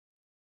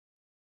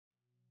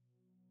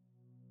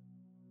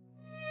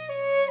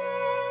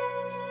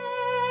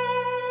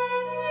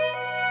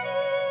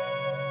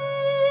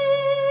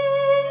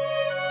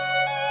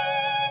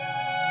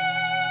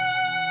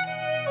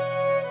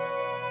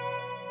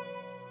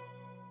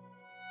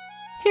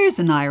There's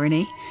an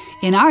irony.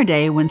 In our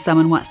day, when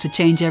someone wants to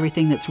change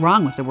everything that's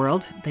wrong with the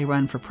world, they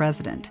run for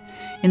president.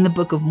 In the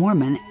Book of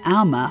Mormon,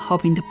 Alma,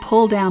 hoping to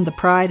pull down the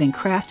pride and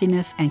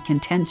craftiness and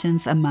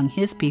contentions among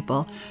his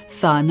people,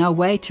 saw no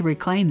way to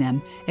reclaim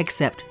them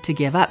except to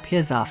give up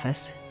his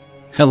office.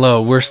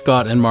 Hello, we're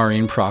Scott and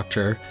Maureen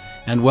Proctor,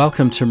 and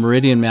welcome to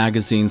Meridian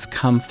Magazine's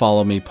Come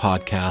Follow Me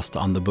podcast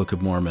on the Book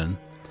of Mormon.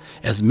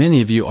 As many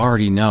of you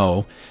already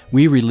know,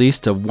 we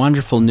released a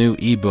wonderful new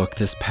ebook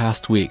this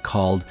past week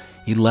called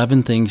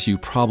 11 Things You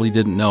Probably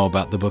Didn't Know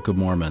About the Book of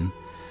Mormon.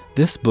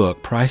 This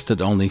book, priced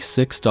at only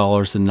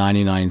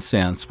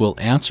 $6.99, will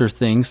answer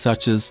things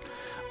such as,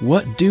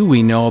 what do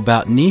we know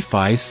about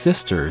Nephi's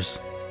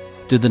sisters?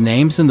 Do the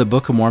names in the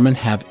Book of Mormon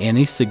have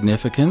any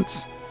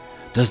significance?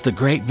 Does the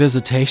great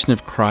visitation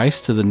of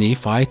Christ to the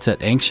Nephites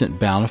at Ancient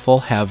Bountiful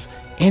have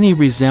any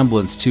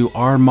resemblance to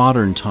our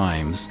modern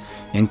times,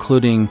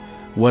 including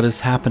what is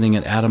happening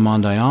at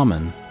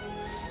Adam-ondi-Ahman?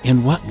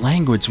 In what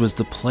language was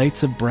the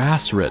plates of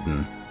brass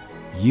written?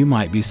 You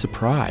might be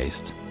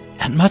surprised.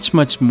 And much,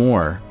 much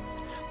more.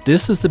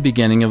 This is the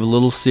beginning of a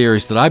little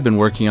series that I've been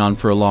working on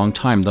for a long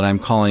time that I'm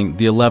calling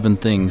the 11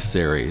 Things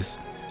series.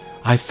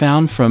 I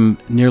found from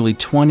nearly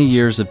 20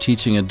 years of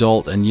teaching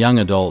adult and young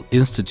adult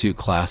institute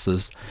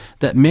classes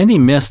that many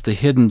miss the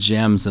hidden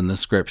gems in the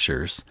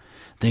scriptures.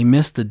 They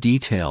miss the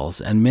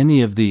details and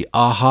many of the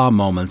aha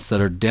moments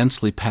that are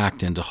densely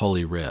packed into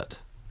Holy Writ.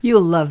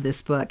 You'll love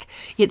this book.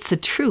 It's a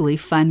truly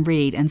fun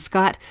read, and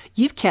Scott,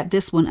 you've kept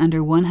this one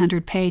under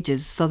 100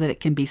 pages so that it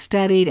can be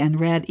studied and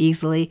read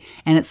easily,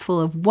 and it's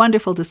full of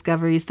wonderful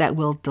discoveries that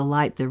will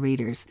delight the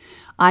readers.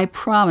 I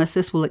promise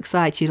this will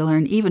excite you to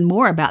learn even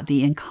more about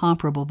the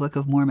incomparable Book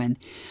of Mormon.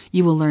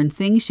 You will learn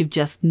things you've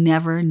just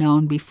never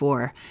known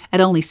before. At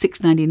only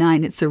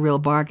 $6.99, it's a real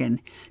bargain.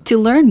 To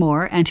learn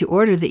more and to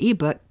order the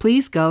ebook,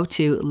 please go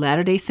to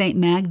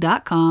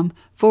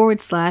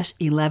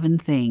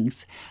latterdaysaintmag.com/11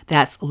 things.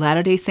 That's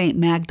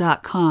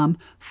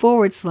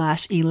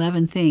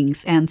latterdaysaintmag.com/11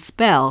 things, and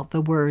spell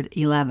the word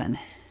 11.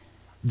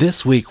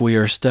 This week we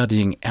are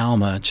studying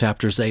Alma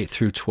chapters 8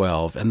 through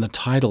 12, and the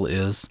title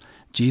is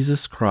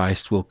Jesus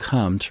Christ Will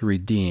Come to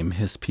Redeem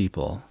His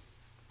People.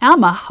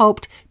 Alma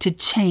hoped to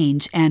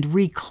change and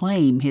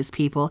reclaim his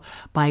people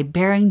by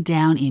bearing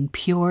down in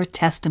pure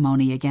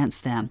testimony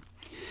against them.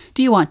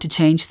 Do you want to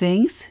change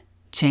things?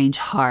 Change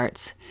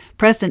hearts.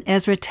 President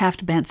Ezra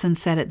Taft Benson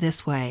said it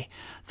this way: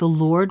 the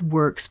Lord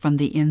works from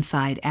the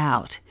inside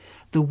out.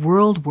 The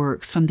world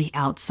works from the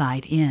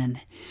outside in.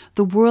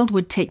 The world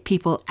would take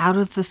people out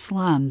of the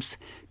slums.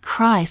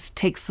 Christ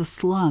takes the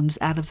slums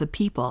out of the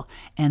people,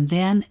 and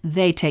then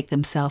they take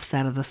themselves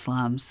out of the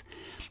slums.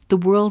 The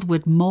world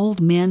would mold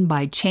men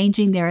by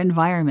changing their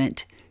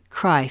environment.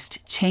 Christ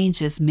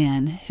changes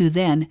men who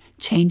then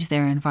change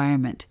their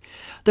environment.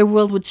 The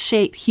world would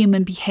shape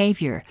human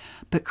behavior,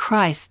 but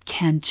Christ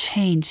can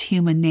change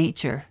human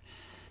nature.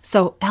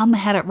 So Alma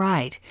had it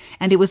right,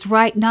 and it was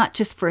right not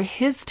just for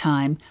his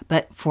time,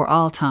 but for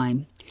all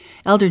time.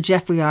 Elder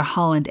Jeffrey R.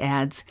 Holland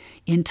adds,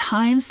 in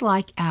times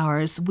like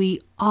ours, we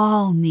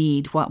all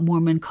need what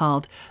Mormon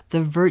called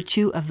the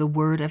virtue of the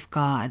Word of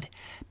God,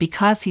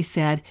 because, he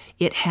said,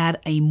 it had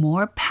a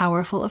more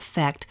powerful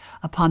effect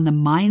upon the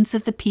minds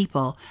of the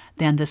people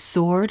than the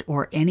sword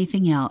or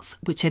anything else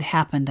which had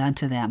happened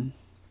unto them.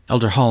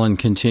 Elder Holland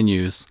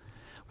continues,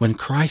 when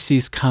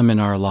crises come in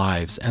our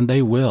lives, and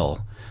they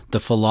will, the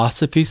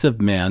philosophies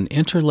of men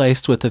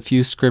interlaced with a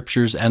few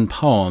scriptures and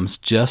poems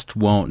just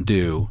won't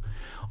do.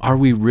 Are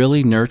we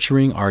really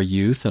nurturing our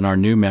youth and our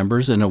new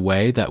members in a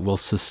way that will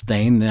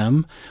sustain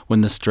them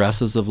when the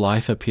stresses of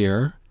life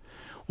appear?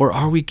 Or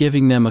are we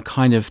giving them a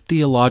kind of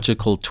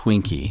theological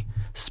Twinkie,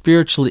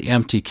 spiritually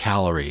empty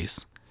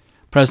calories?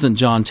 President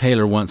John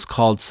Taylor once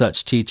called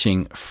such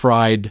teaching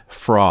fried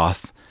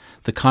froth,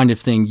 the kind of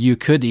thing you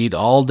could eat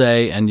all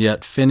day and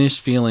yet finish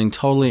feeling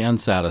totally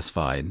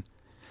unsatisfied.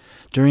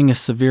 During a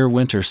severe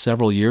winter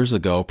several years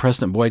ago,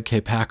 President Boyd K.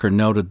 Packer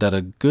noted that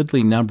a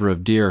goodly number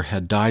of deer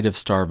had died of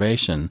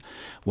starvation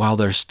while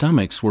their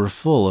stomachs were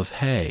full of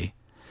hay.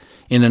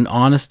 In an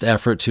honest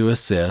effort to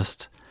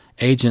assist,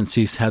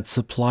 agencies had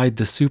supplied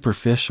the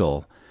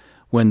superficial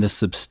when the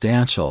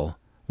substantial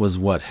was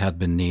what had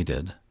been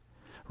needed.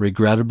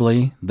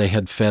 Regrettably, they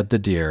had fed the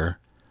deer,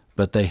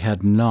 but they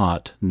had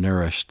not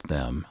nourished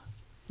them.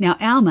 Now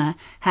Alma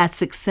had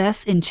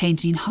success in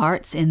changing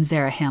hearts in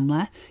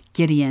Zarahemla,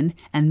 Gideon,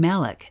 and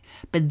Melech,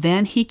 but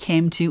then he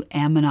came to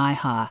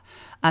Ammonihah,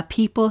 a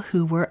people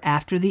who were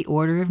after the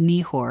order of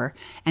Nehor,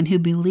 and who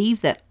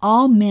believed that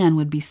all men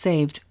would be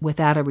saved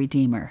without a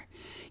redeemer.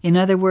 In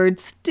other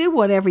words, do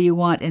whatever you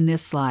want in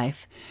this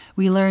life.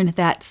 We learned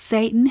that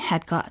Satan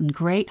had gotten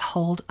great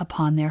hold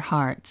upon their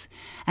hearts,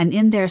 and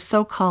in their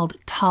so-called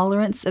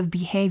tolerance of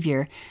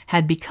behavior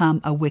had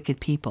become a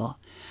wicked people.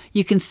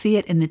 You can see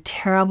it in the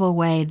terrible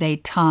way they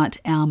taunt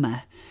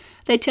Alma.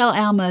 They tell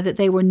Alma that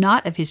they were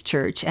not of his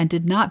church and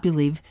did not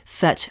believe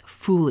such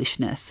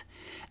foolishness.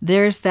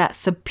 There's that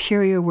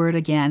superior word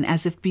again,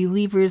 as if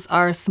believers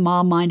are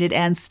small-minded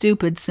and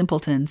stupid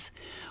simpletons.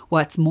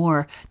 What's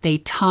more, they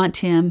taunt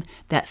him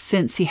that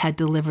since he had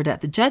delivered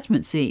at the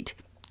judgment seat,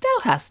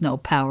 thou hast no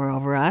power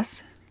over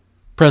us.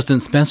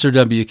 President Spencer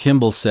W.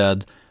 Kimball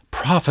said,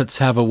 "Prophets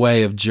have a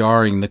way of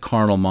jarring the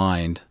carnal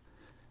mind."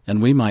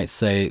 And we might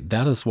say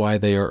that is why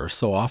they are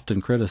so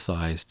often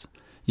criticized.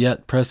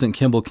 Yet President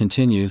Kimball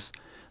continues,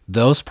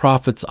 "Those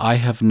prophets I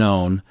have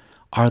known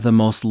are the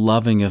most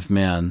loving of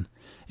men.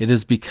 It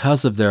is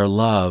because of their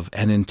love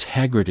and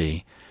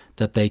integrity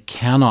that they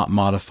cannot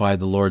modify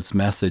the Lord's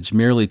message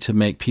merely to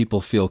make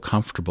people feel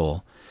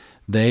comfortable.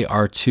 They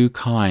are too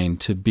kind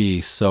to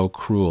be so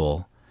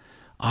cruel.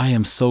 I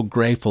am so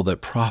grateful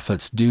that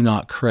prophets do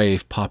not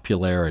crave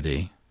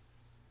popularity."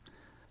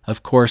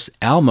 Of course,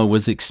 Alma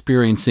was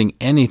experiencing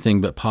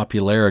anything but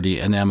popularity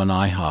in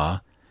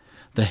Ammonihah.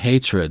 The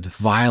hatred,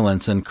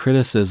 violence, and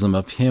criticism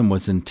of him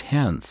was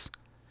intense.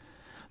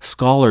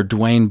 Scholar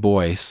Dwayne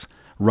Boyce,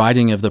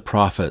 writing of the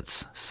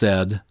prophets,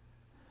 said,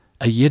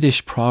 "A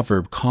Yiddish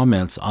proverb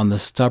comments on the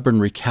stubborn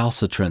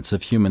recalcitrance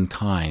of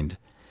humankind.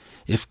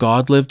 If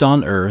God lived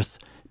on earth,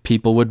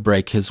 people would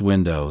break his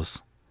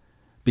windows."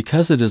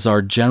 Because it is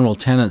our general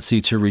tendency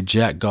to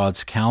reject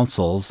God's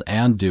counsels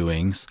and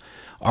doings,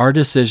 our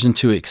decision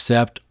to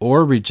accept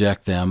or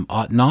reject them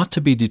ought not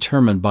to be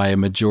determined by a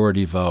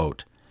majority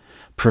vote.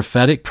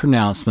 Prophetic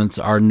pronouncements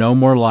are no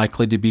more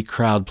likely to be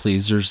crowd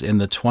pleasers in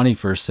the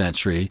 21st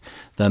century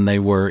than they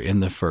were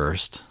in the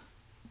first.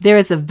 There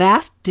is a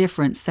vast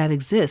difference that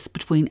exists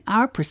between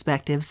our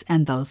perspectives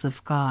and those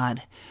of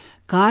God.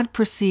 God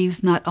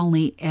perceives not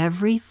only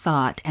every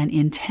thought and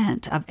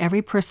intent of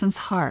every person's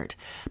heart,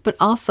 but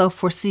also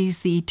foresees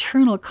the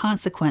eternal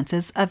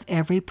consequences of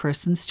every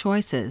person's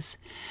choices.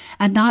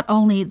 And not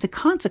only the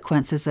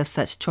consequences of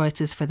such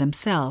choices for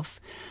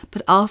themselves,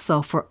 but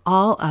also for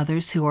all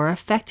others who are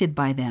affected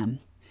by them.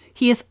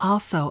 He is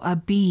also a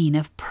being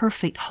of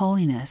perfect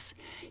holiness.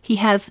 He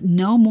has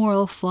no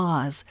moral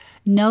flaws,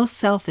 no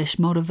selfish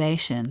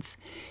motivations.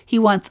 He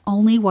wants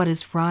only what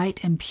is right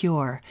and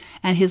pure,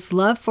 and his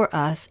love for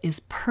us is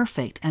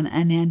perfect and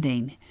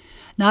unending.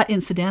 Not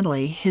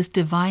incidentally, his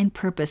divine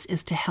purpose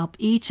is to help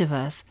each of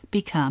us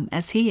become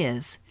as he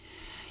is.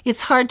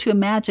 It's hard to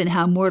imagine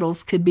how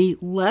mortals could be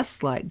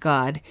less like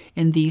God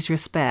in these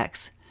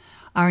respects.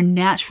 Our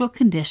natural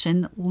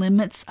condition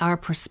limits our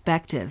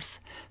perspectives,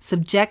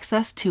 subjects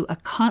us to a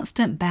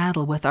constant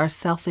battle with our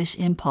selfish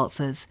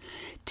impulses,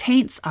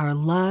 taints our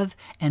love,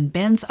 and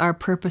bends our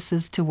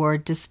purposes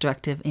toward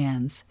destructive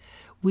ends.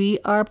 We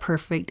are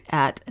perfect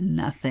at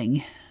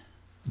nothing.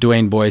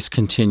 Dwayne Boyce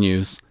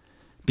continues,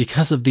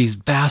 "Because of these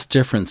vast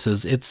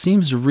differences, it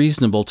seems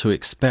reasonable to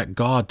expect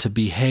God to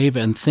behave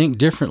and think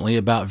differently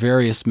about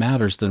various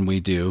matters than we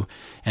do,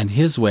 and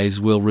his ways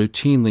will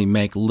routinely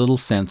make little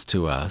sense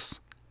to us.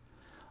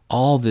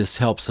 All this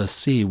helps us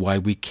see why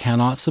we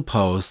cannot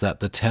suppose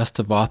that the test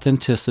of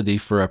authenticity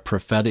for a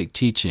prophetic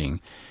teaching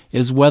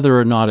is whether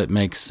or not it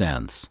makes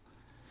sense.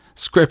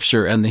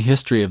 Scripture and the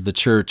history of the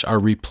church are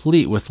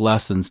replete with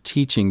lessons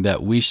teaching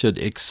that we should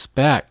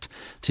expect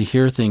to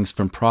hear things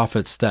from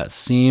prophets that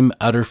seem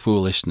utter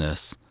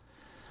foolishness.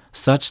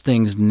 Such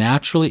things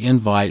naturally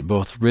invite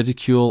both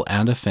ridicule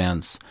and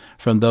offense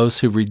from those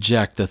who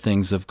reject the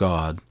things of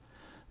God.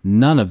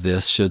 None of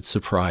this should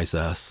surprise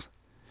us.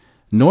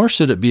 Nor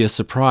should it be a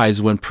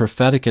surprise when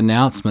prophetic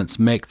announcements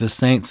make the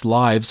saints'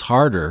 lives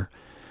harder.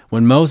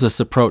 When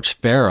Moses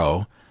approached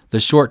Pharaoh, the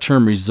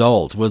short-term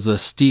result was a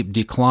steep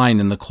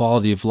decline in the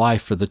quality of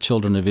life for the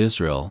children of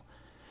Israel.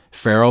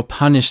 Pharaoh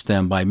punished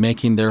them by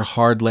making their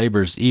hard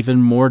labors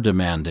even more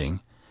demanding.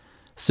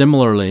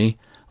 Similarly,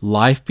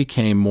 life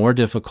became more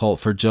difficult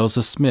for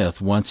Joseph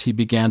Smith once he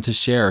began to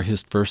share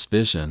his first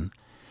vision,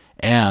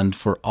 and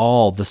for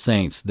all the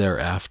saints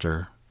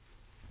thereafter.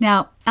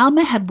 Now,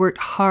 Alma had worked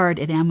hard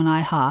at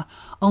Ammonihah,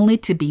 only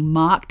to be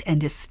mocked and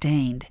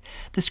disdained.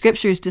 The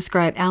scriptures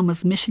describe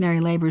Alma's missionary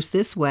labors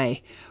this way: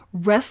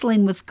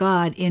 wrestling with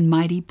God in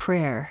mighty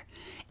prayer.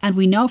 And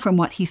we know from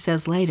what he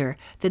says later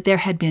that there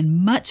had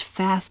been much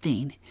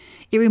fasting.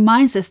 It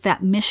reminds us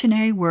that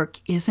missionary work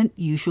isn't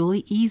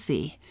usually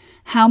easy.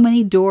 How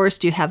many doors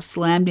do you have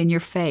slammed in your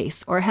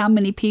face, or how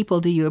many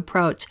people do you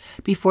approach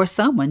before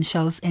someone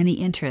shows any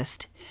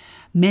interest?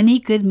 Many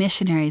good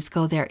missionaries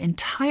go their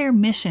entire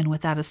mission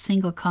without a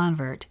single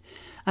convert.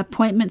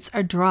 Appointments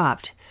are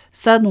dropped.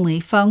 Suddenly,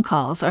 phone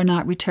calls are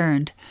not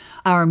returned.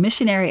 Our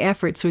missionary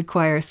efforts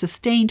require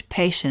sustained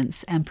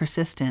patience and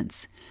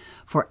persistence.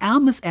 For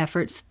Alma's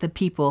efforts, the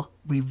people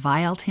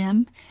reviled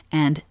him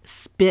and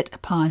spit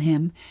upon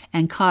him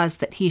and caused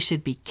that he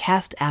should be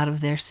cast out of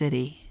their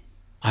city.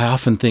 I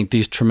often think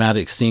these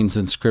traumatic scenes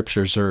in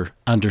scriptures are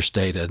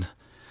understated.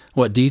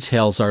 What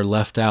details are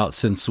left out,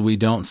 since we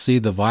don't see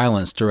the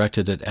violence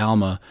directed at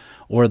Alma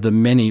or the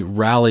many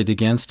rallied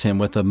against him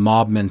with a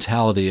mob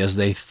mentality as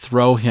they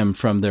throw him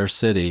from their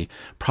city,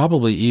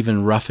 probably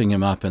even roughing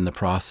him up in the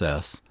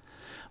process.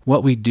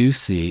 what we do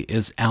see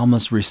is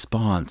Alma's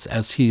response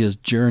as he is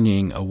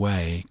journeying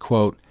away,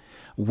 quote,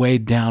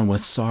 weighed down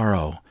with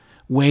sorrow,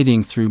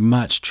 wading through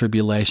much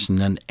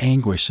tribulation and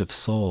anguish of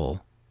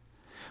soul.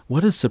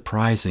 What is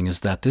surprising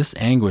is that this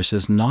anguish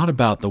is not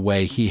about the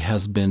way he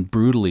has been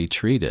brutally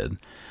treated,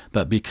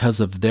 but because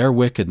of their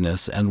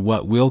wickedness and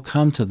what will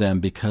come to them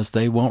because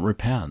they won't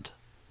repent.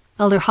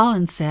 Elder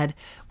Holland said,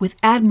 with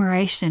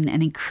admiration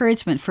and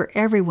encouragement for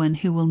everyone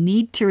who will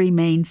need to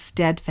remain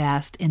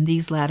steadfast in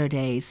these latter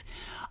days,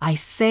 I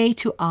say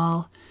to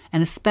all,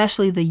 and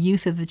especially the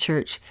youth of the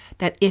church,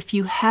 that if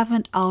you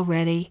haven't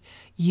already,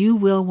 you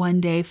will one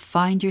day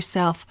find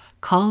yourself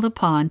called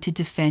upon to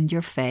defend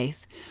your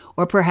faith,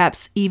 or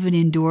perhaps even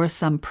endure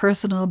some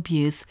personal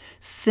abuse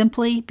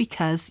simply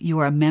because you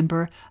are a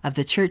member of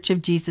the Church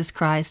of Jesus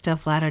Christ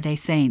of Latter-day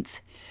Saints.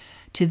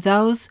 To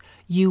those,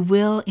 you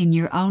will, in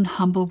your own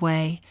humble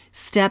way,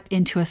 step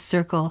into a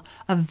circle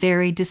of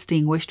very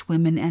distinguished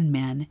women and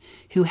men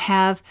who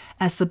have,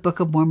 as the Book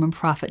of Mormon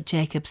prophet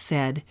Jacob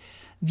said,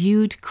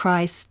 viewed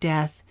Christ's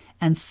death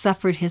and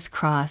suffered his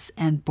cross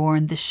and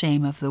borne the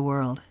shame of the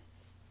world.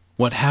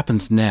 What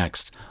happens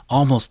next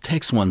almost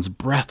takes one's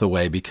breath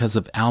away because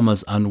of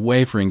Alma's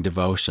unwavering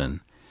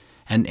devotion.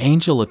 An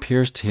angel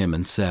appears to him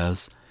and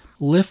says,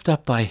 "Lift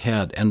up thy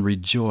head and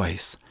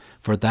rejoice,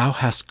 for thou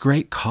hast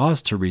great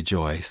cause to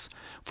rejoice,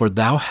 for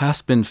thou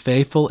hast been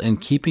faithful in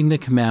keeping the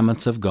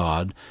commandments of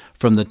God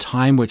from the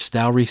time which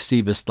thou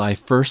receivest thy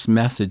first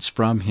message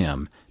from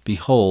him.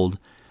 Behold,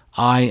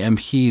 I am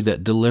he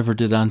that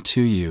delivered it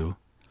unto you."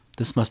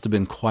 This must have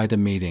been quite a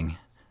meeting.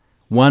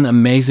 One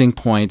amazing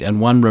point and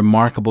one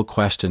remarkable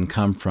question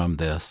come from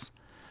this.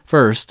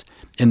 First,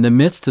 in the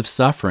midst of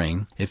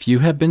suffering, if you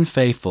have been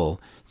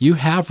faithful, you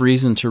have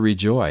reason to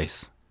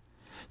rejoice.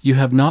 You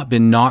have not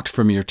been knocked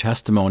from your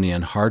testimony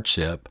in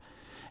hardship.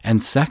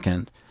 And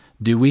second,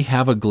 do we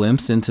have a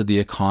glimpse into the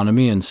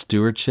economy and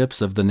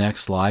stewardships of the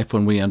next life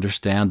when we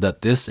understand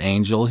that this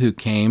angel who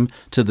came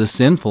to the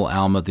sinful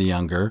Alma the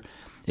Younger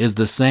is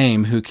the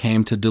same who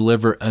came to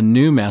deliver a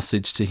new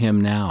message to him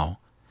now?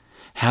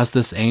 Has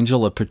this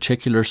angel a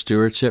particular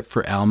stewardship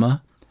for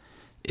Alma?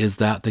 Is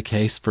that the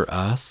case for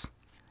us?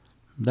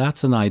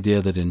 That's an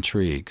idea that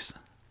intrigues.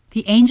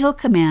 The angel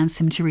commands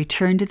him to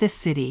return to the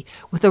city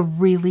with a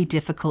really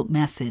difficult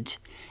message.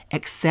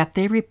 Except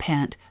they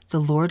repent, the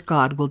Lord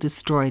God will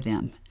destroy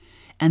them.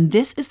 And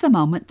this is the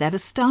moment that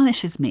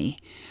astonishes me.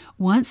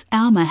 Once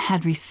Alma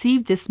had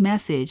received this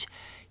message,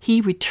 he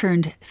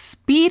returned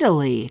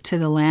speedily to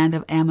the land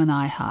of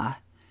Ammonihah.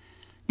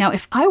 Now,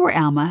 if I were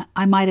Alma,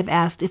 I might have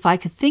asked if I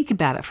could think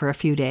about it for a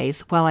few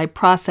days while I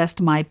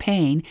processed my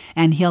pain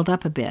and healed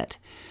up a bit.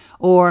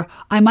 Or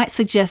I might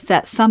suggest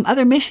that some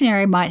other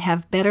missionary might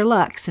have better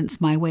luck,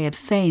 since my way of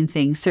saying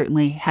things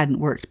certainly hadn't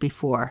worked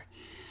before.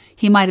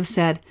 He might have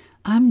said,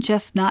 "I'm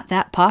just not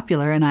that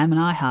popular in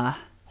Ammonihah."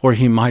 Or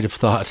he might have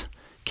thought,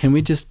 can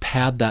we just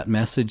pad that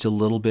message a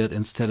little bit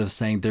instead of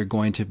saying they're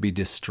going to be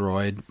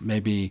destroyed?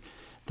 Maybe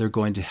they're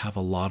going to have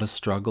a lot of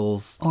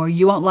struggles. Or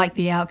you won't like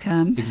the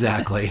outcome.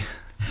 Exactly.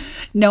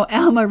 No,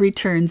 Alma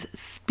returns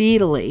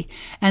speedily,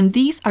 and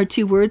these are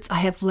two words I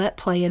have let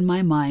play in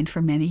my mind for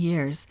many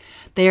years.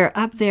 They are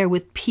up there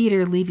with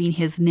Peter leaving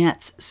his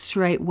nets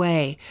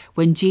straightway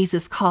when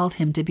Jesus called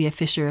him to be a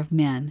fisher of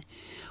men.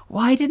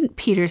 Why didn't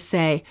Peter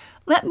say,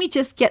 "Let me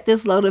just get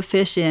this load of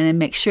fish in and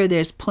make sure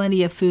there's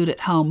plenty of food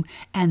at home,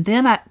 and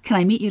then can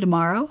I meet you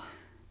tomorrow?"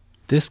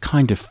 This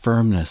kind of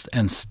firmness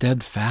and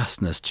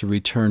steadfastness to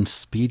return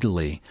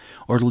speedily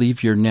or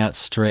leave your net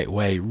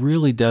straightway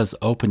really does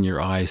open your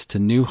eyes to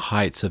new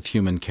heights of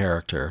human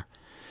character.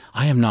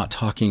 I am not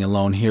talking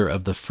alone here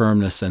of the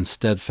firmness and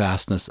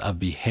steadfastness of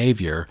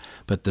behavior,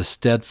 but the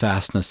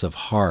steadfastness of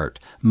heart,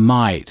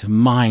 might,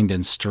 mind,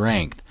 and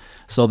strength,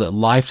 so that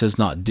life does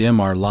not dim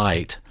our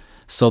light,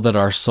 so that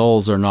our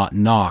souls are not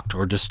knocked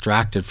or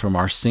distracted from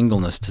our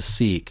singleness to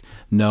seek,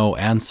 know,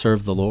 and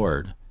serve the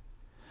Lord.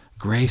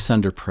 Grace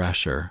under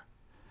pressure,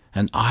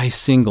 an eye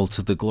single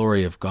to the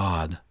glory of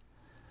God,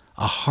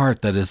 a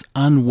heart that is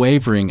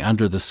unwavering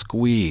under the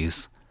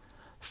squeeze,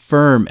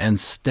 firm and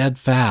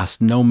steadfast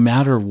no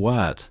matter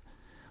what.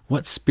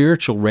 What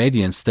spiritual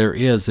radiance there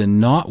is in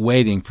not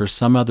waiting for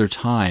some other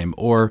time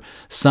or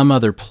some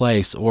other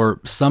place or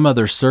some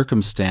other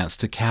circumstance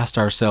to cast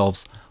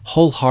ourselves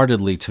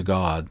wholeheartedly to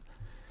God.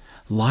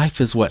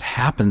 Life is what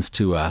happens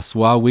to us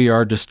while we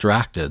are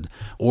distracted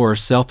or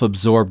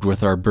self-absorbed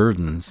with our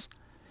burdens.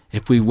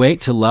 If we wait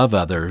to love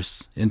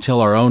others until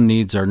our own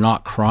needs are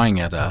not crying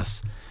at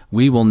us,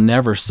 we will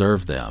never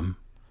serve them.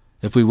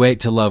 If we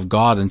wait to love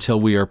God until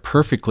we are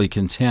perfectly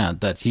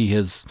content that He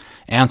has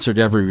answered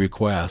every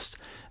request,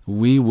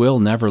 we will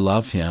never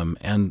love Him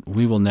and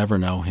we will never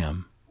know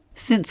Him.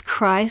 Since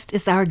Christ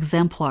is our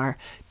exemplar,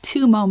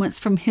 2 moments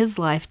from His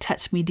life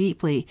touch me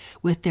deeply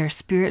with their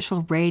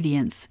spiritual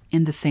radiance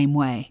in the same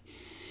way.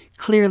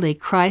 Clearly,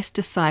 Christ's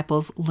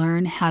disciples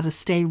learn how to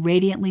stay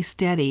radiantly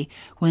steady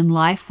when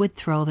life would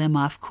throw them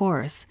off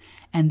course,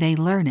 and they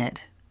learn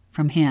it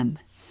from Him.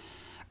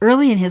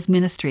 Early in his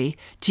ministry,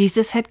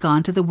 Jesus had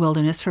gone to the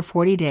wilderness for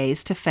 40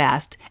 days to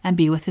fast and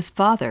be with his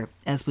Father,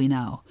 as we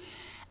know.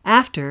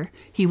 After,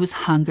 he was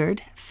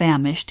hungered,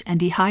 famished, and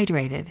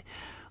dehydrated.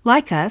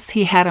 Like us,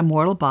 he had a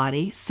mortal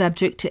body,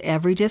 subject to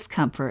every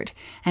discomfort,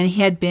 and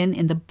he had been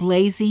in the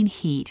blazing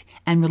heat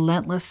and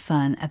relentless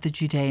sun of the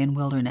Judean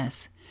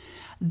wilderness.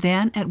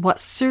 Then, at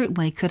what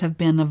certainly could have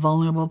been a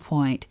vulnerable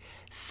point,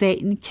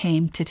 Satan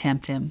came to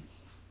tempt him.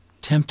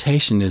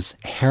 Temptation is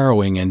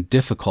harrowing and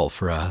difficult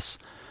for us,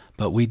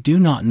 but we do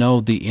not know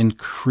the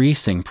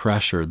increasing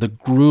pressure, the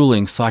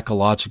grueling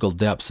psychological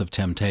depths of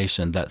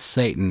temptation that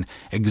Satan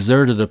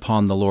exerted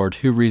upon the Lord,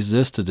 who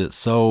resisted it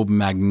so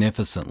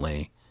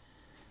magnificently.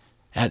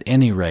 At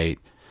any rate,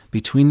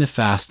 between the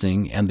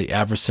fasting and the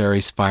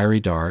adversary's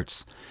fiery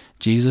darts,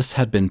 Jesus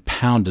had been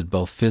pounded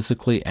both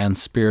physically and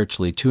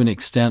spiritually to an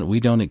extent we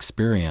don't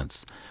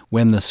experience,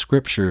 when the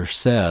Scripture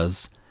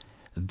says,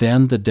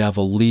 "Then the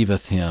devil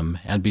leaveth him,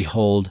 and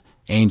behold,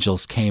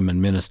 angels came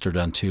and ministered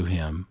unto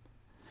him."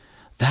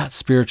 That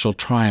spiritual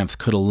triumph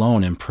could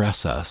alone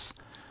impress us,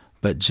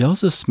 but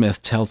Joseph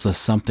Smith tells us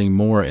something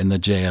more in the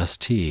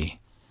JST.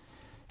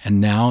 And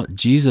now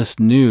Jesus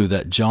knew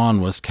that John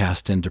was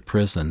cast into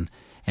prison,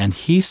 and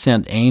he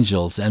sent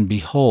angels, and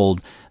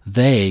behold,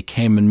 they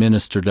came and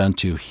ministered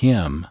unto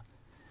him.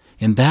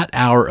 In that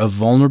hour of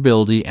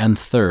vulnerability and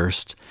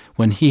thirst,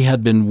 when he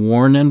had been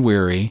worn and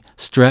weary,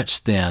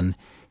 stretched thin,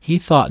 he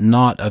thought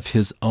not of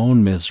his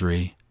own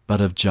misery,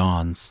 but of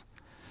John's.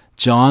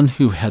 John,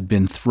 who had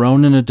been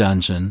thrown in a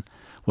dungeon,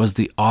 was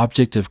the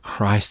object of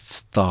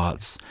Christ's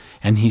thoughts,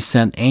 and he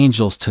sent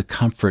angels to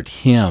comfort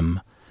him.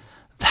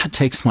 That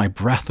takes my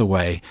breath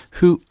away.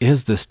 Who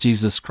is this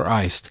Jesus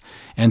Christ?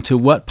 And to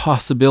what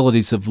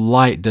possibilities of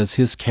light does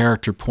his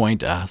character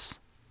point us?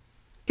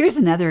 Here's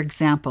another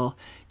example.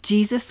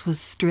 Jesus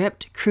was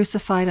stripped,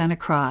 crucified on a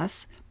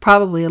cross,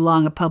 probably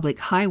along a public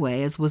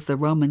highway, as was the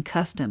Roman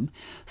custom,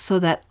 so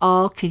that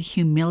all could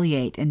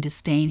humiliate and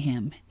disdain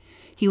him.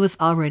 He was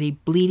already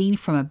bleeding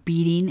from a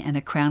beating and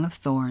a crown of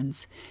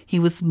thorns. He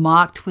was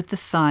mocked with the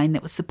sign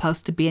that was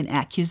supposed to be an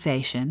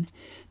accusation.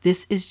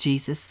 "This is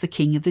Jesus, the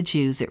King of the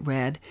Jews," it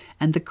read,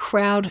 and the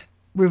crowd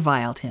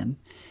reviled him.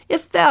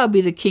 "If thou be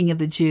the King of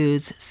the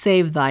Jews,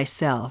 save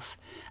thyself."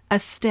 A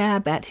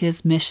stab at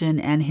his mission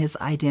and his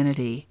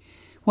identity.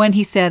 When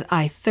he said,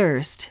 "I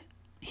thirst,"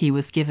 he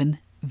was given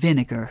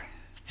vinegar.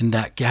 In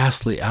that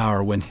ghastly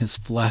hour when his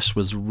flesh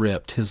was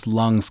ripped, his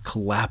lungs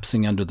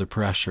collapsing under the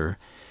pressure,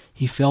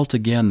 he felt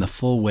again the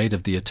full weight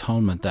of the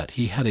atonement that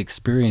he had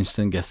experienced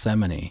in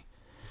Gethsemane.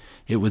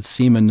 It would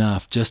seem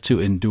enough just to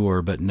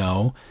endure, but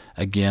no,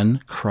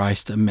 again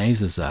Christ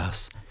amazes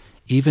us.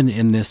 Even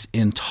in this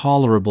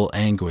intolerable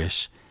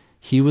anguish,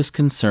 he was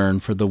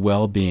concerned for the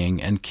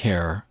well-being and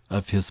care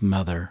of his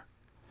mother.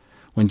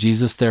 When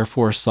Jesus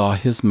therefore saw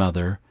his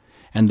mother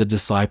and the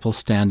disciple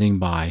standing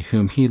by,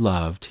 whom he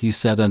loved, he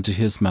said unto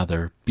his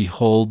mother,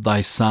 "Behold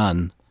thy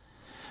son."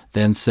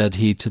 Then said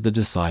he to the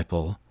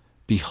disciple,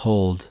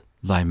 "Behold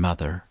thy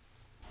mother."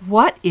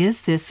 What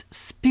is this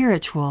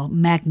spiritual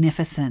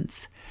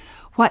magnificence?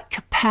 What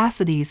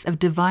capacities of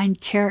divine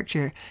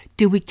character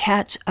do we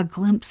catch a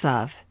glimpse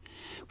of?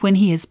 When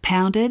he is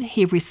pounded,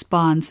 he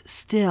responds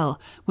still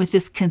with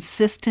this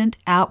consistent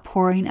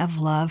outpouring of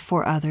love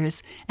for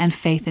others and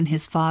faith in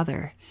his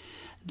Father.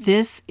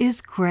 This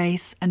is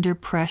grace under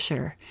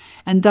pressure,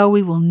 and though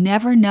we will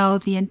never know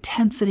the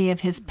intensity of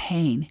his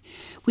pain,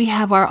 we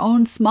have our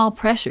own small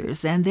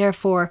pressures, and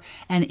therefore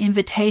an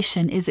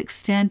invitation is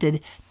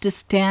extended to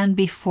stand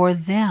before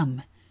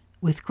them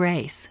with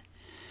grace.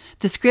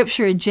 The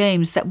scripture in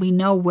James that we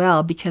know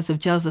well because of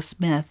Joseph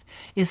Smith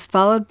is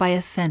followed by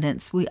a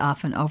sentence we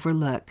often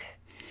overlook.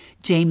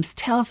 James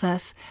tells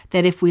us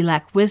that if we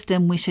lack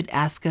wisdom, we should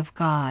ask of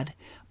God.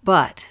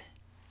 But,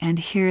 and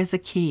here is a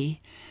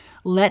key,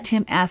 let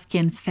him ask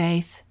in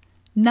faith,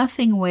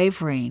 nothing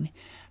wavering,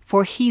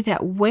 for he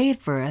that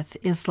wavereth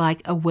is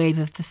like a wave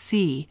of the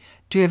sea,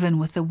 driven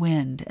with the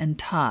wind and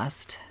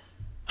tossed.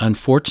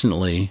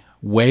 Unfortunately,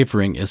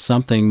 wavering is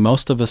something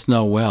most of us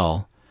know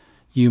well.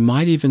 You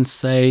might even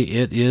say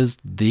it is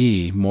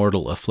the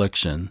mortal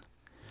affliction.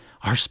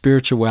 Our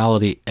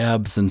spirituality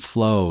ebbs and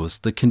flows.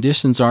 The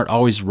conditions aren't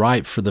always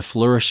ripe for the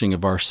flourishing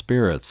of our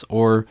spirits,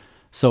 or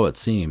so it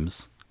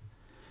seems.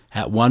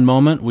 At one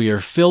moment, we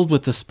are filled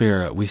with the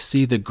Spirit. We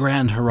see the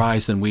grand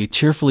horizon. We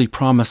cheerfully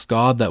promise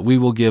God that we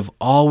will give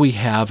all we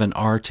have and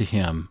are to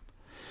Him.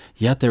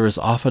 Yet there is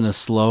often a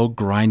slow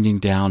grinding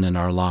down in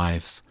our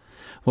lives.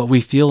 What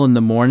we feel in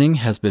the morning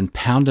has been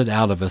pounded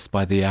out of us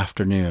by the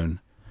afternoon.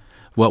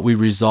 What we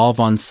resolve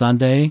on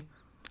Sunday,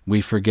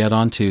 we forget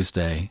on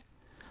Tuesday.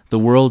 The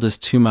world is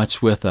too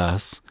much with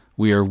us.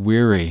 We are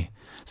weary.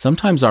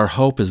 Sometimes our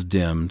hope is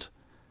dimmed.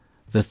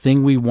 The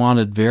thing we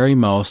wanted very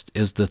most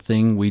is the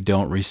thing we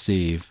don't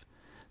receive.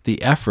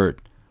 The effort,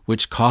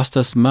 which cost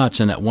us much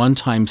and at one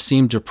time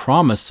seemed to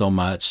promise so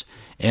much,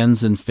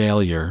 ends in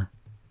failure.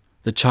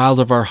 The child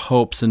of our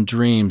hopes and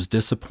dreams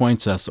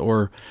disappoints us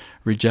or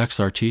rejects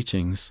our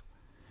teachings.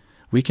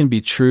 We can be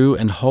true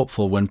and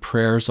hopeful when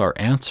prayers are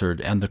answered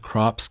and the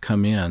crops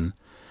come in,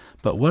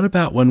 But what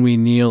about when we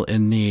kneel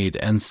in need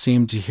and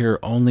seem to hear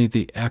only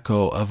the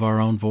echo of our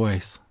own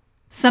voice?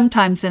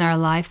 Sometimes in our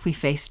life we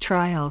face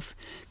trials,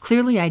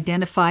 clearly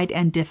identified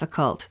and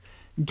difficult: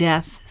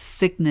 death,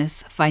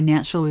 sickness,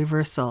 financial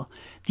reversal,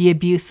 the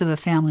abuse of a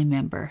family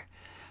member.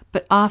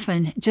 But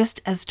often, just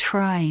as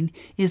trying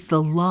is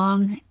the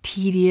long,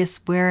 tedious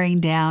wearing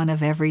down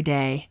of every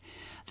day,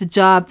 the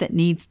job that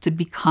needs to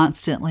be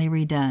constantly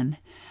redone,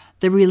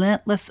 the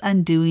relentless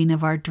undoing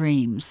of our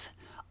dreams.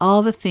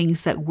 All the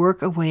things that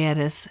work away at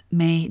us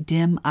may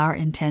dim our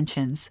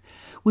intentions.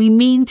 We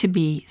mean to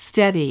be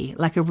steady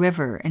like a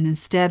river, and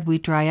instead we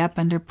dry up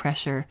under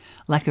pressure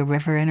like a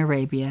river in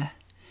Arabia.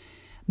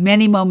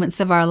 Many moments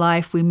of our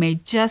life we may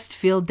just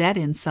feel dead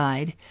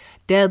inside,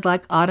 dead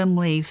like autumn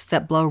leaves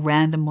that blow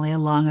randomly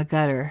along a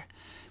gutter.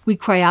 We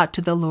cry out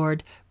to the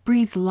Lord,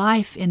 "Breathe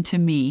life into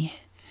me."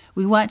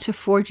 We want to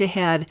forge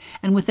ahead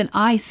and with an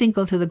eye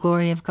single to the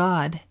glory of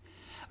God.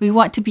 We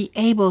want to be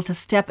able to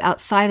step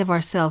outside of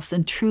ourselves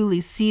and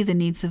truly see the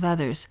needs of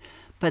others,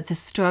 but the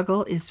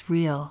struggle is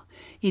real.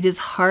 It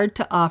is hard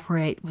to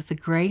operate with the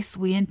grace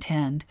we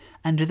intend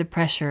under the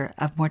pressure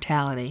of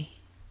mortality.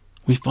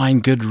 We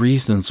find good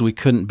reasons we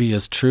couldn't be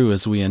as true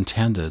as we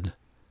intended.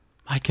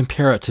 I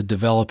compare it to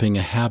developing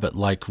a habit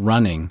like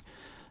running.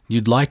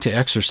 You'd like to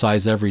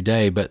exercise every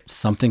day, but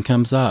something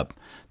comes up.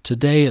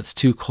 Today it's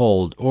too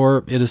cold,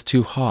 or it is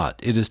too hot,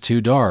 it is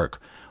too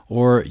dark,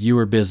 or you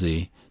are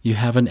busy. You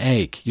have an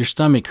ache, your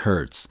stomach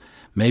hurts,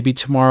 maybe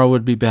tomorrow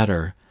would be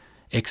better.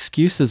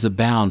 Excuses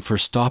abound for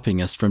stopping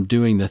us from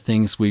doing the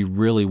things we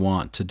really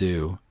want to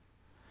do.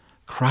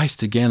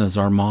 Christ again is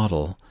our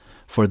model,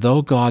 for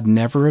though God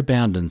never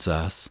abandons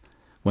us,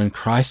 when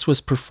Christ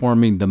was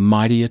performing the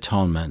mighty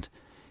atonement,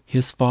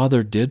 his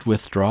Father did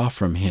withdraw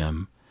from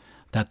him,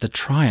 that the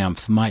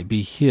triumph might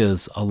be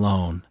his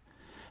alone.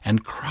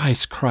 And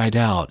Christ cried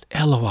out,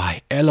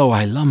 "Eloi,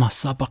 Eloi, lama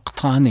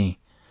sabachthani?"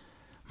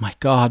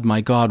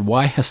 My God,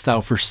 why hast thou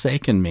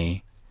forsaken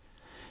me?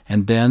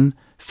 And then,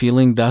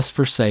 feeling thus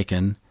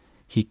forsaken,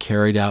 he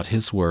carried out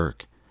his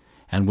work,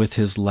 and with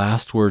his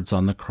last words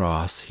on the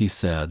cross, he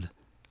said,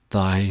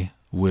 "Thy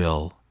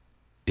will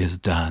is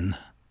done."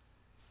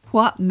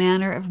 What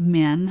manner of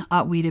men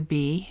ought we to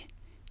be,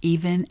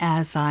 even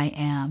as I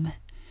am?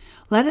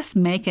 Let us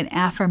make an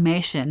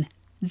affirmation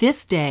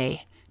this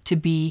day to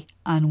be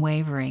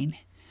unwavering.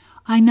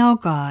 I know,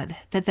 God,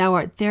 that thou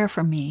art there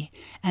for me,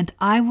 and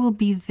I will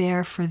be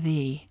there for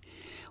thee.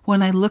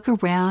 When I look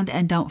around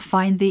and don't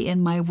find thee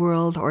in my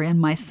world or in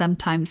my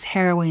sometimes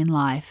harrowing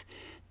life,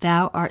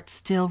 thou art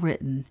still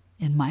written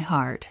in my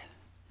heart.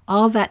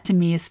 All that to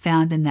me is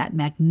found in that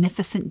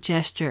magnificent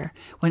gesture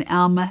when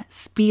Alma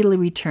speedily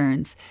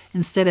returns,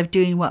 instead of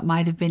doing what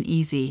might have been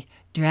easy,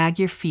 drag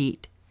your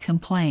feet,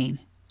 complain,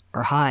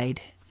 or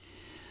hide.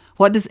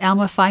 What does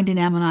Alma find in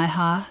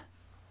Ammonihah?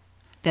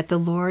 That the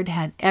Lord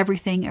had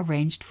everything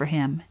arranged for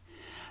him.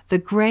 The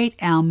great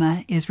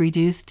Alma is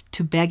reduced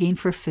to begging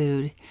for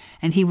food,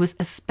 and he was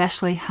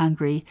especially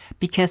hungry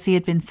because he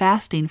had been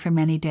fasting for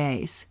many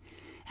days.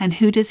 And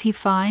who does he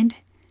find?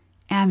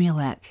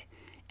 Amulek.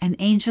 An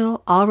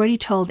angel already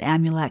told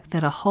Amulek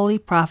that a holy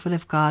prophet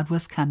of God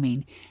was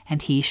coming,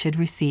 and he should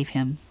receive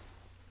him.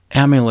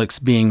 Amulek's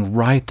being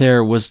right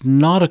there was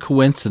not a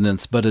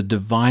coincidence, but a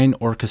divine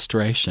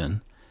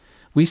orchestration.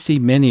 We see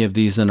many of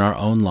these in our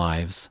own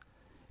lives.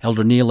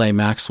 Elder Neal A.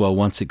 Maxwell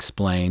once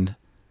explained,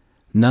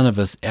 "None of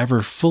us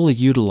ever fully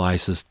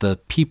utilizes the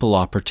people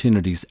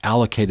opportunities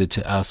allocated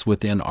to us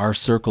within our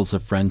circles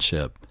of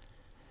friendship.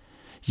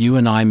 You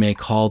and I may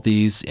call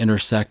these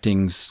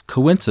intersectings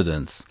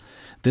coincidence.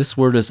 This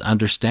word is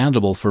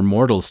understandable for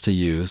mortals to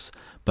use,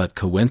 but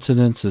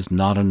coincidence is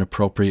not an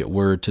appropriate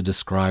word to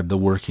describe the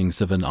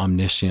workings of an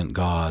omniscient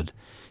God.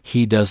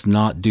 He does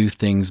not do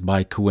things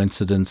by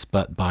coincidence,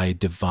 but by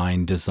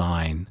divine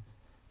design."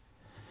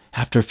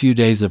 After a few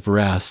days of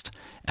rest,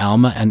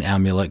 Alma and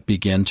Amulek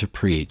begin to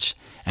preach,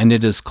 and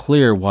it is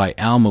clear why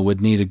Alma would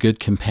need a good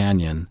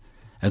companion.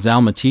 As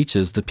Alma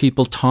teaches, the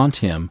people taunt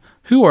him,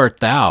 "Who art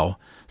thou?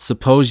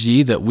 Suppose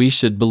ye that we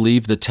should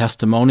believe the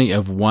testimony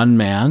of one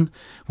man?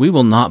 We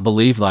will not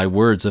believe thy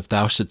words if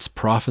thou shouldst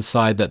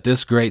prophesy that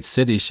this great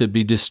city should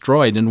be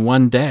destroyed in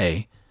one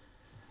day."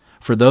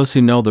 For those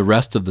who know the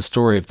rest of the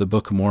story of the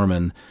Book of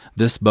Mormon,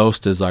 this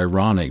boast is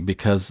ironic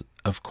because,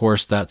 of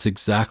course, that's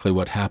exactly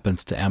what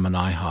happens to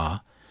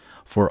Ammonihah.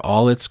 For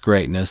all its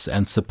greatness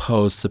and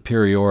supposed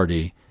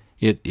superiority,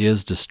 it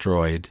is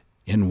destroyed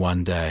in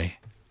one day.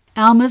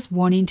 Alma's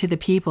warning to the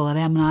people of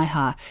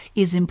Ammonihah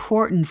is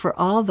important for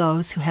all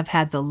those who have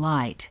had the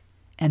light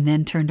and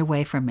then turned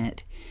away from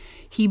it.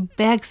 He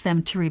begs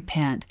them to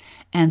repent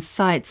and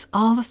cites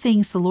all the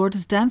things the Lord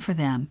has done for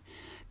them.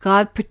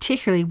 God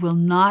particularly will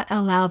not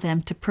allow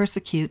them to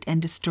persecute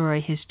and destroy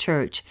his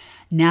church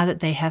now that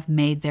they have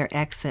made their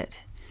exit.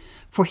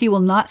 For he will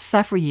not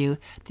suffer you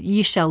that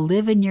ye shall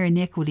live in your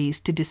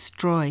iniquities to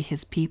destroy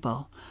his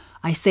people.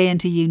 I say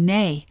unto you,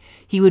 nay,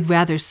 he would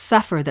rather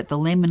suffer that the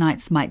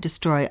Lamanites might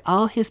destroy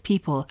all his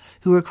people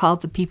who were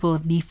called the people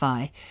of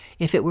Nephi,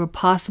 if it were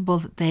possible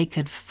that they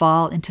could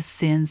fall into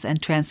sins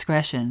and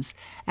transgressions,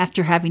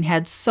 after having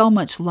had so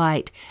much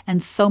light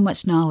and so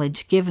much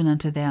knowledge given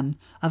unto them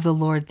of the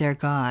Lord their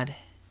God.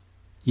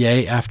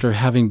 Yea, after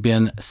having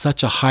been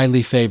such a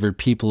highly favored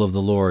people of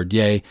the Lord,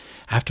 yea,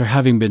 after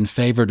having been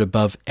favored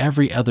above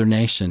every other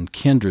nation,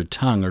 kindred,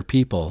 tongue, or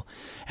people,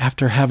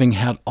 after having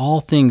had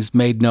all things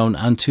made known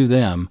unto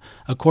them,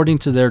 according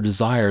to their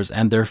desires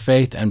and their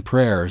faith and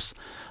prayers,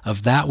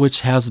 of that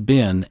which has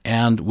been,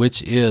 and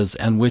which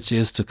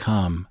is to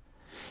come.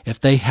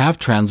 If they have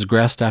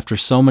transgressed after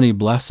so many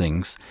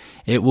blessings,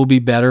 it will be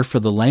better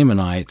for the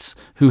Lamanites,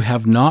 who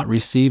have not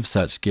received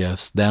such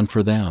gifts, than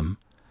for them.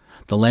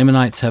 The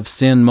Lamanites have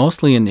sinned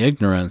mostly in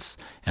ignorance,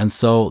 and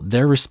so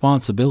their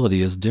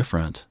responsibility is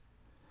different.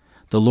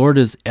 The Lord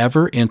is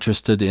ever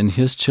interested in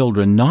his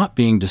children not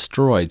being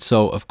destroyed,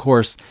 so, of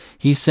course,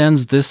 he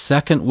sends this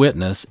second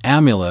witness,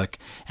 Amulek,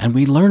 and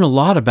we learn a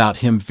lot about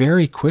him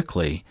very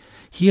quickly.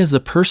 He is a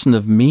person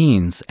of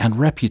means and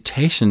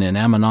reputation in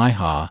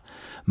Ammonihah,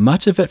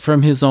 much of it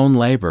from his own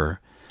labor.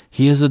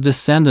 He is a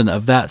descendant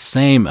of that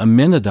same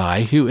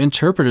Aminadai who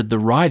interpreted the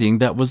writing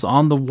that was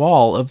on the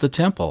wall of the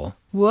temple.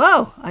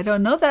 Whoa, I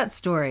don't know that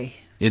story.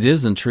 It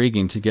is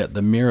intriguing to get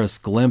the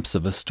merest glimpse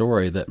of a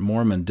story that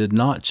Mormon did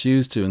not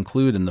choose to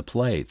include in the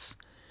plates.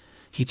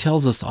 He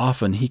tells us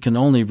often he can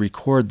only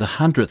record the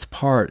 100th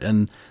part,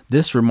 and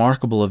this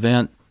remarkable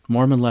event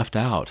Mormon left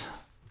out.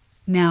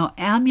 Now,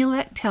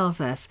 Amulek tells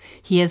us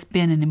he has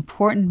been an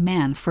important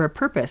man for a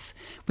purpose,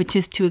 which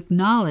is to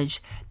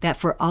acknowledge that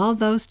for all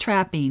those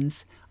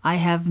trappings, I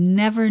have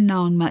never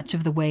known much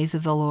of the ways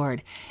of the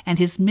Lord, and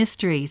his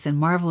mysteries and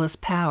marvelous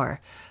power.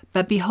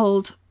 But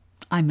behold,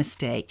 I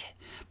mistake,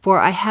 for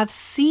I have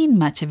seen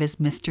much of his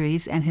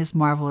mysteries and his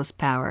marvelous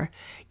power,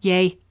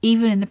 yea,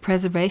 even in the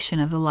preservation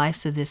of the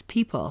lives of this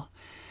people.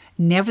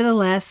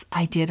 Nevertheless,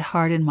 I did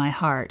harden my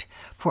heart,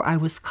 for I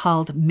was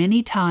called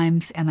many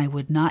times, and I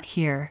would not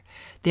hear.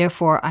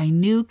 Therefore I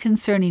knew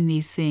concerning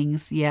these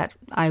things, yet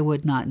I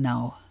would not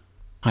know.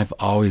 I've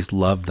always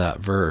loved that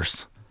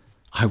verse.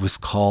 I was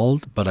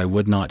called, but I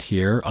would not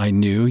hear. I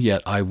knew,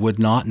 yet I would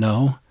not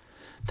know.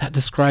 That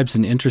describes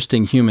an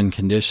interesting human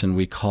condition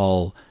we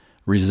call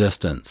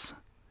resistance.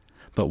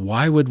 But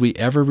why would we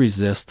ever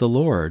resist the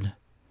Lord?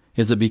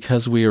 Is it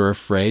because we are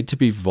afraid to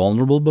be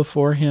vulnerable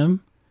before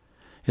him?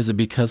 Is it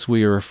because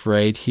we are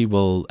afraid he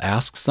will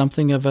ask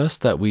something of us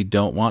that we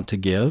don't want to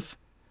give?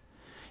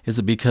 Is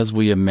it because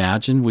we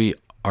imagine we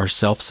are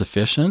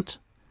self-sufficient?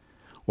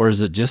 Or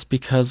is it just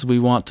because we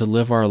want to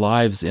live our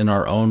lives in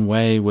our own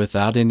way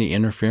without any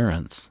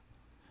interference?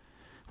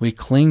 We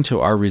cling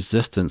to our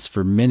resistance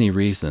for many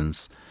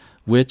reasons,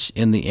 which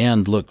in the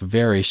end look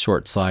very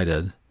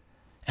short-sighted.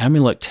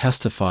 Amulek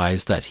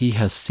testifies that he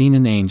has seen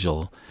an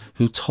angel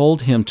who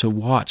told him to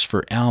watch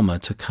for Alma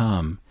to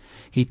come.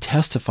 He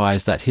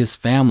testifies that his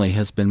family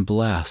has been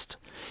blessed.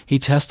 He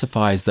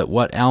testifies that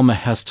what Alma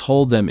has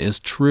told them is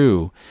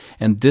true,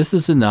 and this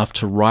is enough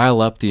to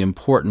rile up the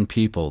important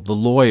people, the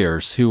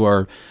lawyers who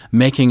are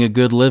making a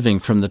good living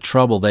from the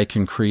trouble they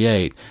can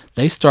create.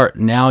 They start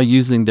now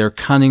using their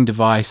cunning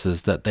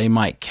devices that they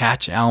might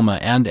catch Alma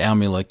and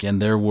Amulek in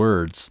their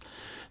words.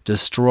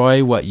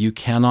 Destroy what you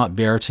cannot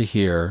bear to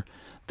hear.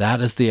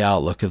 That is the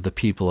outlook of the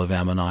people of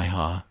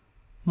Ammonihah.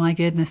 My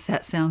goodness,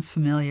 that sounds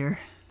familiar.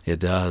 It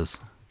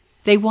does.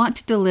 They want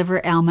to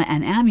deliver Alma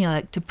and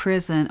Amulek to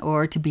prison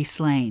or to be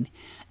slain.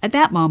 At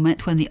that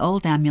moment, when the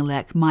old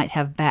Amulek might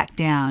have backed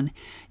down,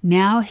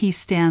 now he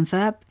stands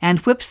up and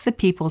whips the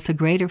people to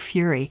greater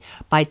fury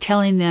by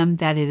telling them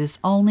that it is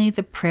only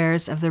the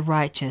prayers of the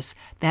righteous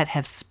that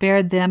have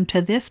spared them to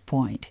this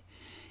point.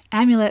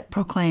 Amulek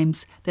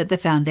proclaims that the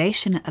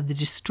foundation of the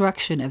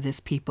destruction of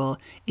this people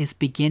is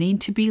beginning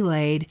to be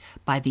laid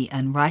by the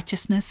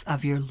unrighteousness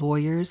of your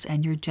lawyers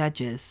and your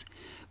judges.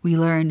 We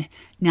learn,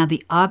 now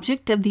the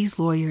object of these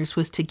lawyers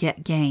was to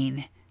get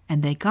gain,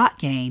 and they got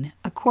gain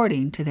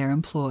according to their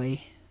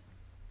employ.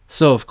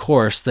 So, of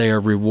course, they are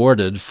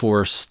rewarded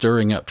for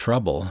stirring up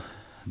trouble.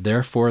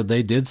 Therefore,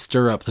 they did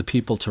stir up the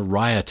people to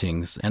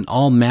riotings and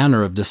all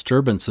manner of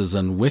disturbances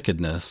and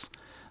wickedness,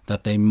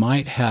 that they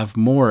might have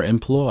more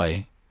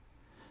employ.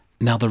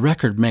 Now, the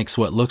record makes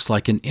what looks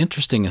like an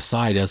interesting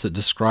aside as it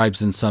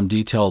describes in some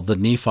detail the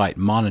Nephite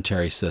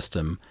monetary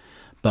system.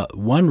 But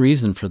one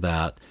reason for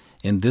that,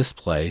 in this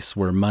place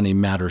where money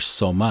matters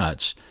so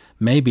much,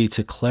 may be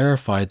to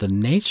clarify the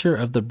nature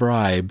of the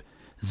bribe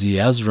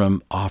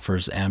Zeezrom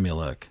offers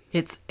Amulek.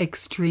 It's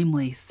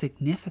extremely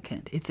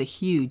significant. It's a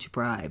huge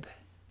bribe.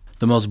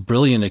 The most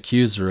brilliant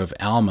accuser of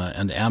Alma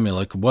and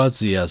Amulek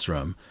was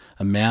Zeezrom,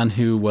 a man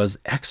who was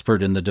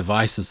expert in the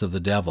devices of the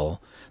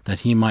devil,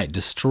 that he might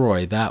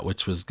destroy that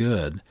which was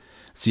good.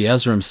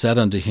 Zeezrom said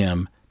unto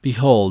him,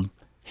 Behold,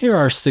 here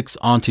are 6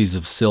 onties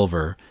of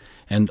silver,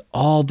 and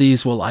all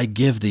these will I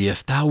give thee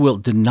if thou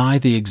wilt deny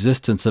the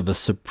existence of a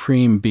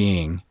supreme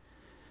being.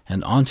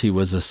 An onti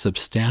was a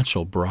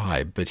substantial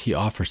bribe, but he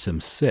offers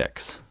him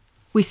 6.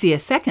 We see a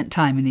second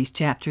time in these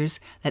chapters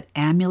that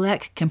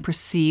Amulek can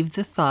perceive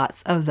the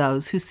thoughts of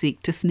those who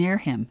seek to snare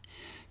him.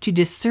 To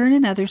discern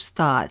another's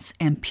thoughts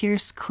and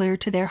pierce clear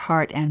to their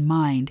heart and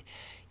mind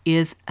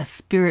is a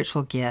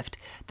spiritual gift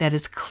that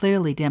is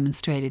clearly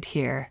demonstrated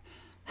here.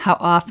 How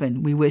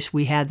often we wish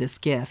we had this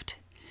gift.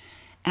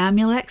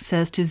 Amulek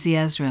says to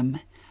Zeezrom,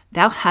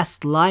 "Thou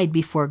hast lied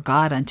before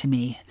God unto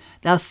me.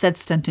 Thou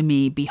saidst unto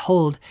me,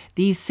 Behold,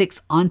 these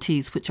 6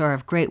 onties which are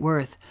of great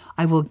worth,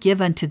 I will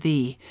give unto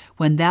thee,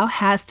 when thou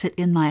hast it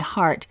in thy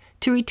heart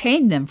to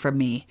retain them from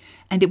me.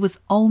 And it was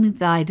only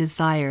thy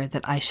desire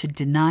that I should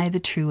deny the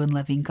true and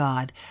living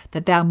God,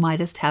 that thou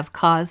mightest have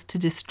cause to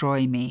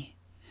destroy me."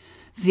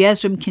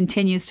 Zeezrom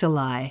continues to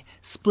lie,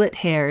 split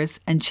hairs,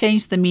 and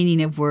change the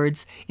meaning of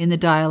words in the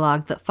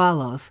dialogue that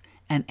follows,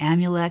 and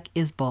Amulek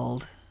is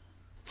bold.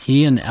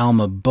 He and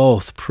Alma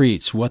both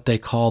preach what they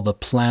call the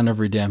plan of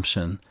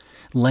redemption,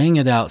 laying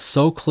it out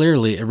so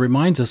clearly it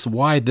reminds us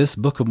why this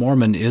Book of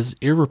Mormon is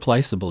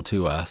irreplaceable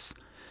to us.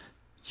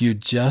 You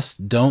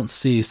just don't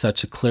see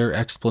such a clear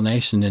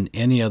explanation in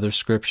any other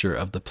scripture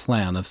of the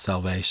plan of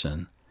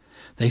salvation.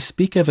 They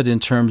speak of it in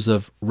terms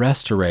of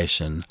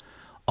restoration.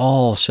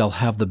 All shall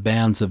have the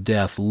bands of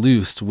death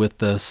loosed, with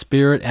the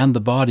spirit and the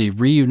body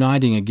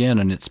reuniting again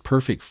in its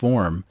perfect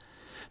form.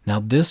 Now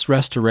this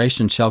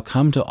restoration shall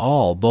come to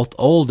all, both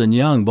old and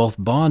young, both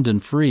bond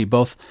and free,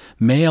 both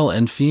male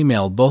and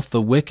female, both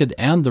the wicked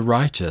and the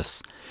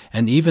righteous.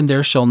 And even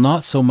there shall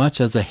not so much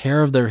as a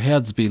hair of their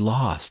heads be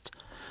lost,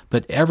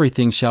 but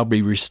everything shall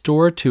be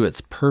restored to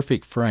its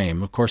perfect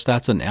frame. Of course,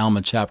 that's in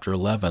Alma chapter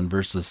 11,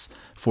 verses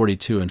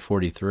 42 and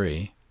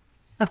 43.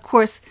 Of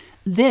course,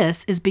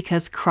 this is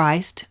because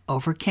Christ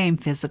overcame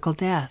physical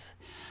death.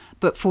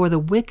 But for the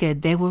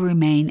wicked, they will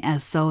remain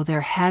as though there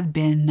had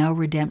been no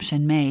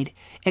redemption made,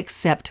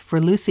 except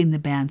for loosing the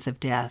bands of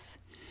death.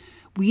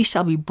 We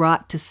shall be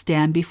brought to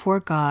stand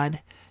before God,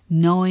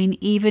 knowing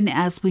even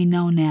as we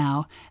know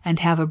now, and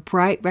have a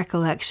bright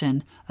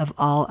recollection of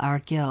all our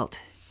guilt.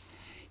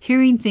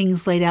 Hearing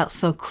things laid out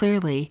so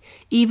clearly,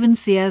 even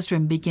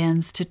Zeezrom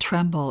begins to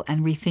tremble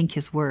and rethink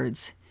his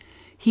words.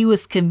 He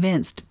was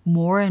convinced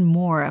more and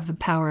more of the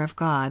power of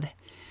God.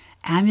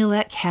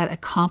 Amulek had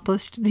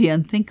accomplished the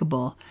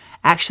unthinkable,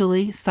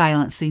 actually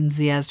silencing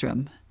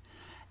Zeezrom.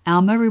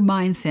 Alma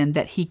reminds him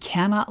that he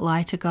cannot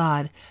lie to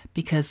God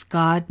because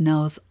God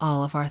knows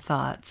all of our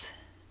thoughts.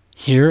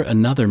 Here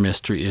another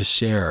mystery is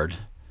shared.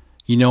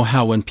 You know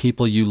how when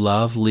people you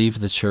love leave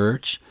the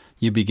church,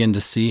 you begin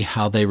to see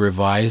how they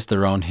revise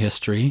their own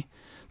history?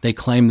 They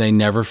claim they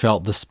never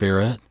felt the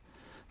Spirit.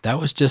 That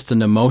was just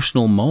an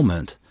emotional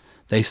moment.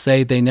 They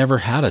say they never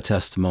had a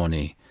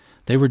testimony.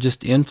 They were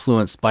just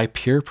influenced by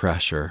peer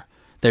pressure.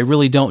 They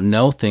really don't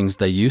know things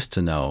they used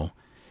to know.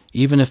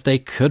 Even if they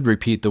could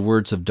repeat the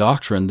words of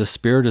doctrine, the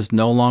Spirit is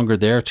no longer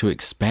there to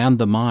expand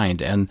the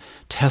mind and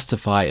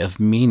testify of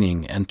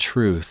meaning and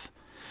truth.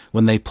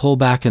 When they pull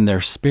back in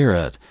their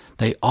spirit,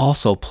 they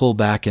also pull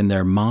back in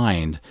their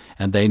mind,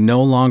 and they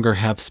no longer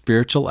have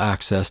spiritual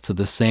access to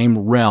the same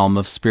realm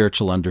of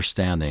spiritual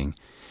understanding.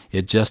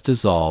 It just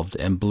dissolved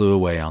and blew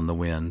away on the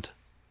wind.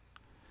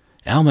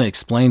 Alma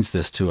explains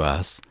this to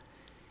us.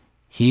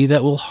 He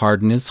that will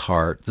harden his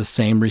heart, the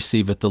same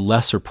receiveth the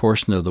lesser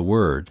portion of the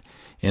word,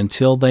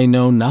 until they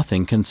know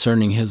nothing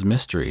concerning his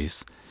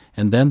mysteries.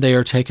 And then they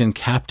are taken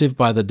captive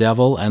by the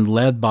devil and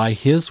led by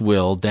his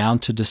will down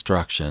to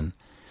destruction.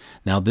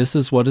 Now this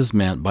is what is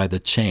meant by the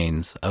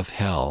chains of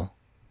hell.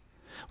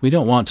 We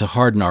don't want to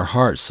harden our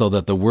hearts so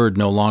that the word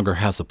no longer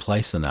has a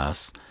place in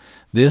us.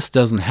 This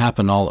doesn't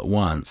happen all at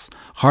once.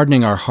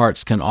 Hardening our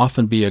hearts can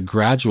often be a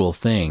gradual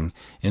thing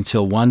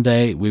until one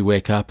day we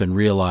wake up and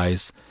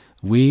realize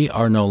we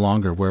are no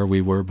longer where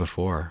we were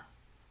before.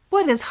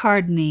 What is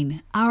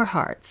hardening our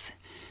hearts?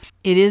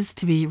 It is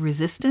to be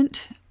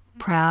resistant,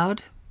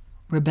 proud,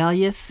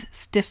 rebellious,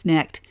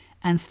 stiff-necked,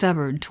 and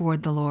stubborn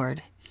toward the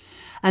Lord.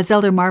 As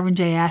Elder Marvin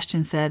J.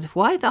 Ashton said,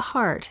 why the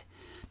heart?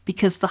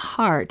 Because the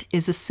heart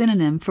is a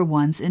synonym for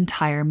one's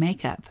entire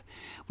makeup.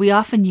 We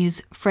often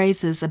use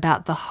phrases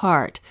about the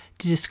heart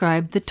to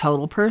describe the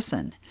total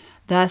person.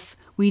 Thus,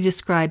 we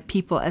describe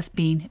people as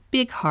being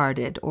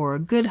big-hearted or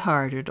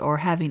good-hearted or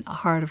having a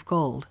heart of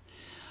gold.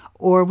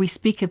 Or we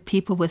speak of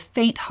people with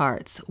faint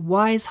hearts,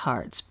 wise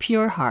hearts,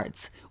 pure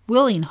hearts,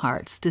 willing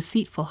hearts,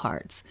 deceitful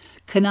hearts,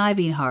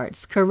 conniving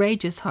hearts,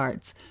 courageous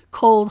hearts,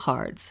 cold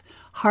hearts,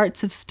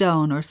 hearts of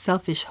stone or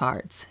selfish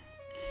hearts.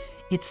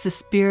 It's the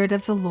Spirit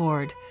of the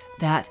Lord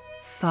that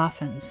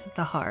softens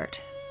the heart.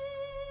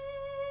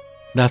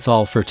 That's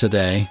all for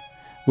today.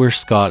 We're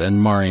Scott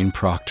and Maureen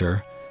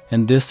Proctor,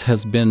 and this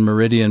has been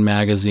Meridian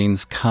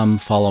Magazine's Come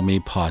Follow Me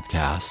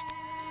podcast.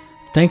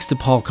 Thanks to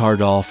Paul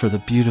Cardall for the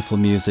beautiful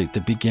music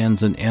that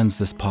begins and ends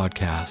this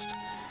podcast,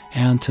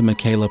 and to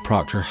Michaela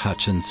Proctor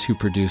Hutchins, who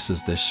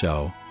produces this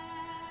show.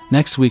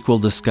 Next week we'll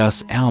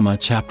discuss Alma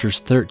chapters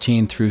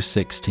 13 through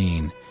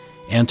 16.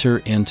 Enter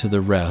into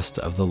the rest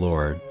of the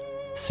Lord.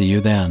 See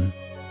you then.